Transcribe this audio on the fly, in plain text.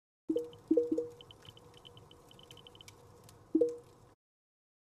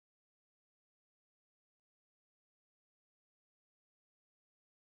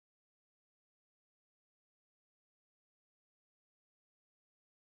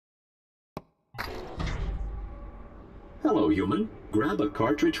Hello, human. Grab a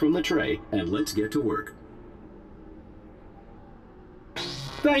cartridge from the tray and let's get to work.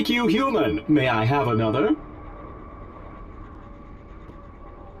 Thank you, human. May I have another?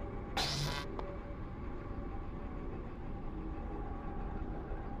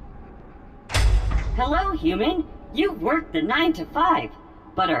 Hello, human. You worked the 9 to 5,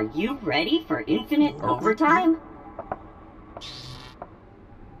 but are you ready for infinite overtime?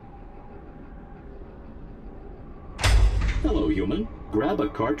 Hello, human. Grab a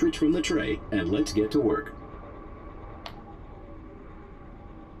cartridge from the tray and let's get to work.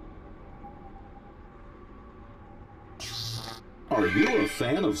 Are you a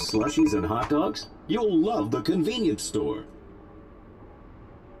fan of slushies and hot dogs? You'll love the convenience store.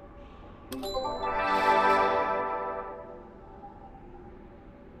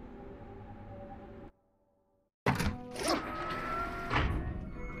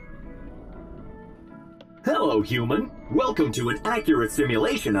 Hello, human. Welcome to an accurate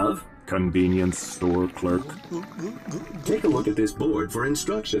simulation of Convenience store clerk. Take a look at this board for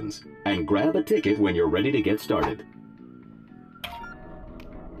instructions and grab a ticket when you're ready to get started.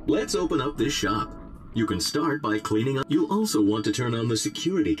 Let's open up this shop. You can start by cleaning up. You'll also want to turn on the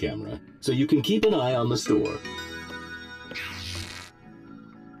security camera so you can keep an eye on the store.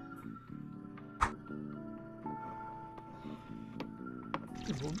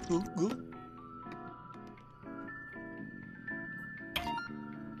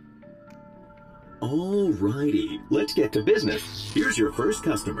 Alrighty, let's get to business. Here's your first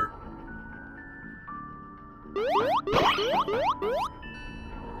customer.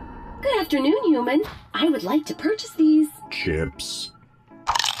 Good afternoon, human. I would like to purchase these. Chips.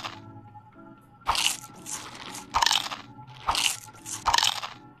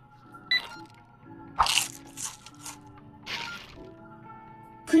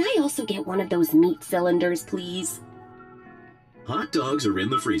 Could I also get one of those meat cylinders, please? Hot dogs are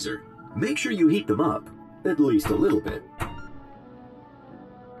in the freezer. Make sure you heat them up, at least a little bit.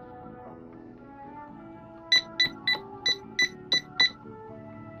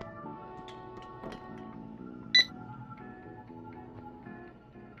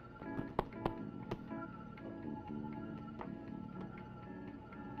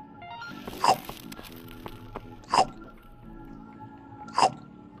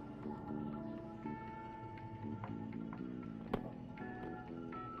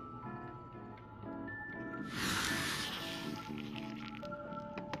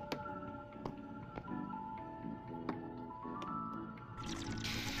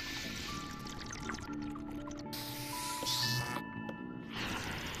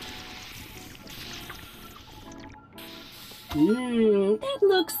 That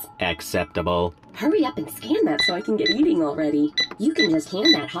looks Acceptable. Hurry up and scan that so I can get eating already. You can just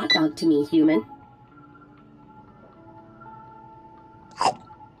hand that hot dog to me, human.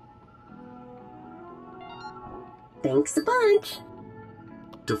 Thanks a bunch.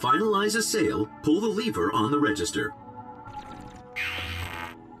 To finalize a sale, pull the lever on the register.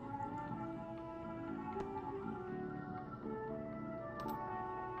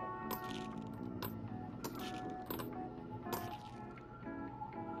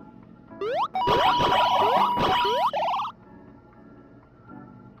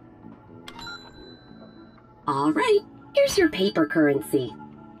 All right, here's your paper currency.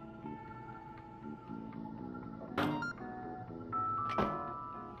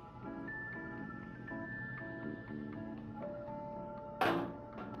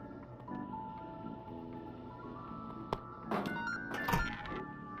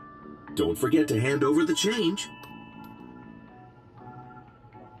 Don't forget to hand over the change.